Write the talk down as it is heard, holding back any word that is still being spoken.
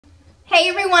Hey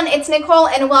everyone, it's Nicole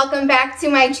and welcome back to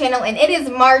my channel, and it is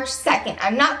March 2nd.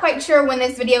 I'm not quite sure when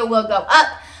this video will go up,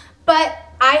 but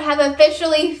I have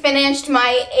officially finished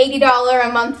my $80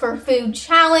 a month for food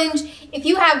challenge. If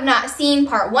you have not seen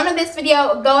part 1 of this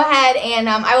video, go ahead and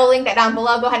I will link that down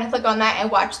below. Go ahead and click on that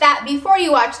and watch that before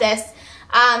you watch this.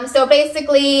 So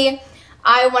basically,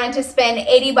 I wanted to spend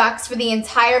 80 bucks for the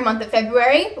entire month of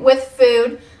February with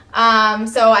food,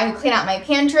 so I could clean out my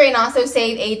pantry and also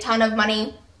save a ton of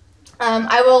money.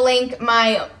 I will link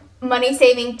my money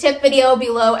saving tip video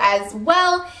below as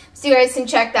well, so you guys can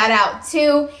check that out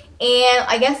too. And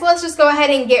I guess let's just go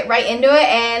ahead and get right into it,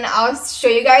 and I'll show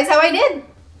you guys how I did.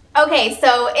 Okay,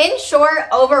 so in short,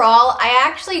 overall, I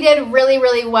actually did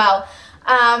really well.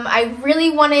 I really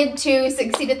wanted to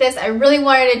succeed at this. I really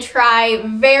wanted to try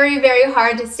very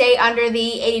hard to stay under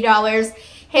the $80,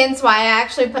 hence why I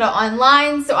actually put it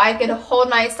online so I could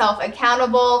hold myself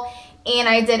accountable. And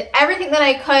I did everything that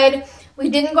I could.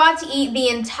 We didn't go out to eat the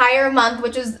entire month,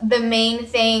 which was the main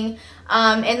thing.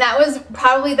 And that was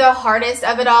probably the hardest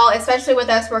of it all, especially with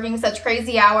us working such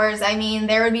crazy hours. I mean,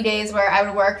 there would be days where I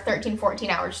would work 13, 14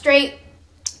 hours straight.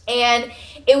 And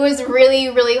it was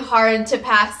really hard to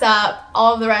pass up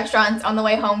all of the restaurants on the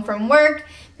way home from work,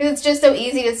 because it's just so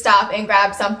easy to stop and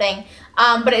grab something.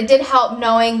 But it did help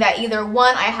knowing that either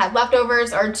 1, I had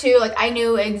leftovers, or 2, like I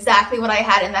knew exactly what I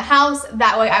had in the house.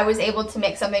 That way I was able to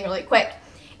make something really quick.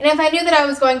 And if I knew that I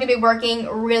was going to be working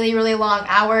really long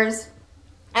hours,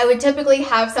 I would typically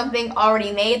have something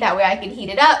already made. That way I could heat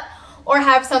it up, or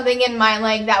have something in mind,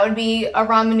 like that would be a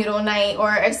ramen noodle night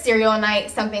or a cereal night,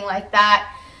 something like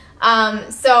that.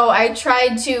 So I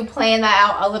tried to plan that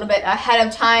out a little bit ahead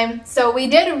of time. So we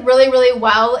did really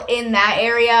well in that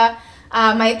area.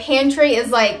 My pantry is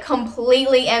like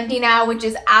completely empty now, which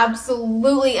is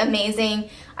absolutely amazing.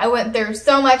 I went through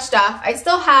so much stuff. I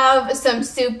still have some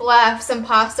soup left, some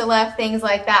pasta left, things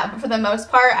like that. But for the most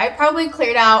part, I probably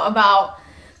cleared out about,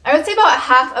 I would say about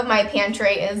half of my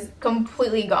pantry is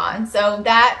completely gone. So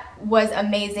that was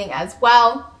amazing as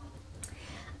well.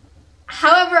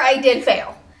 However, I did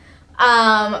fail.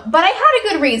 But I had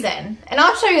a good reason, and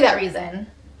I'll show you that reason.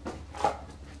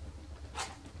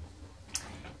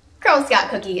 Girl Scout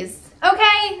cookies.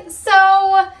 Okay,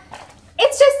 so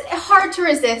it's just hard to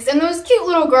resist, and those cute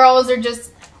little girls are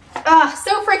just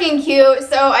so freaking cute.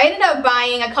 So I ended up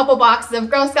buying a couple boxes of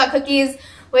Girl Scout cookies,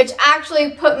 which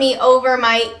actually put me over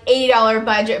my $80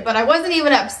 budget, but I wasn't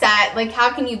even upset. Like,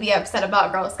 how can you be upset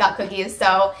about Girl Scout cookies?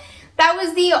 So that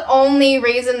was the only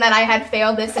reason that I had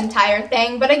failed this entire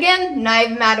thing. But again, not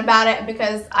even mad about it,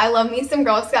 because I love me some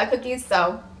Girl Scout cookies.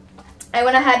 So I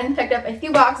went ahead and picked up a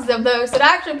few boxes of those. So it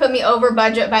actually put me over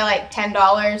budget by like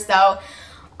 $10. So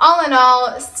all in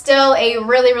all, still a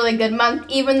really good month,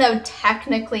 even though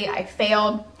technically I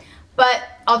failed, but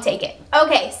I'll take it.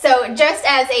 Okay, so just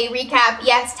as a recap,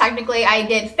 yes, technically I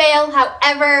did fail.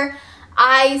 However,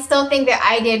 I still think that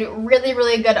I did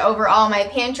really good overall. My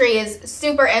pantry is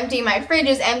super empty. My fridge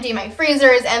is empty. My freezer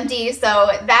is empty. So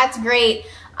that's great.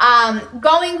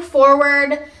 Going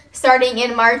forward, starting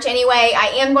in March anyway, I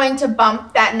am going to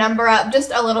bump that number up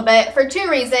just a little bit for 2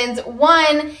 reasons.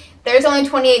 1, there's only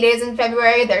 28 days in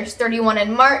February. There's 31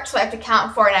 in March, so I have to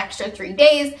count for an extra 3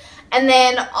 days. And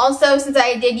then also, since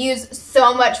I did use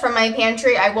so much from my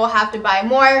pantry, I will have to buy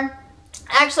more.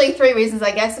 Actually, 3 reasons,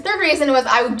 I guess. The 3rd reason was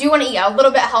I do want to eat a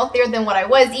little bit healthier than what I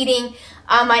was eating.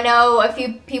 I know a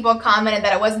few people commented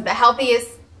that it wasn't the healthiest,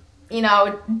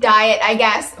 diet, I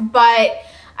guess, but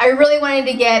I really wanted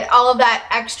to get all of that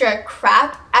extra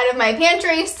crap out of my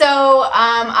pantry, so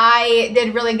I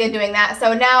did really good doing that.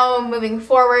 So now, moving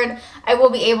forward, I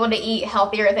will be able to eat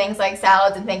healthier things like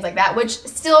salads and things like that, which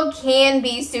still can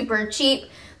be super cheap.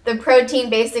 The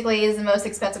protein basically is the most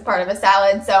expensive part of a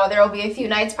salad, so there will be a few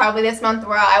nights probably this month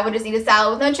where I would just eat a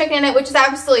salad with no chicken in it, which is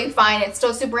absolutely fine. It's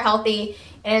still super healthy,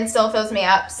 and it still fills me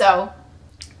up. So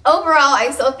overall, I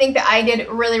still think that I did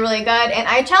really good, and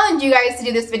I challenge you guys to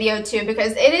do this video too,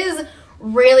 because it is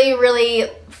really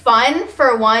fun,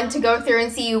 for 1, to go through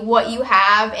and see what you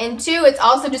have, and 2, it's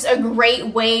also just a great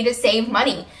way to save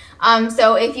money.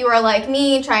 So if you are like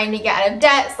me, trying to get out of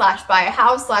debt, / buy a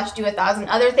house, / do 1,000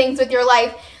 other things with your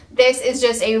life, this is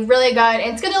just a really good,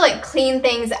 and it's going to like clean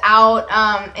things out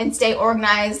and stay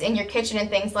organized in your kitchen and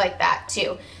things like that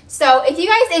too. So if you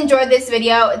guys enjoyed this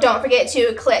video, don't forget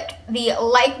to click the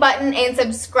like button and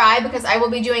subscribe, because I will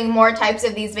be doing more types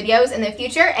of these videos in the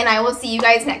future, and I will see you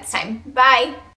guys next time. Bye!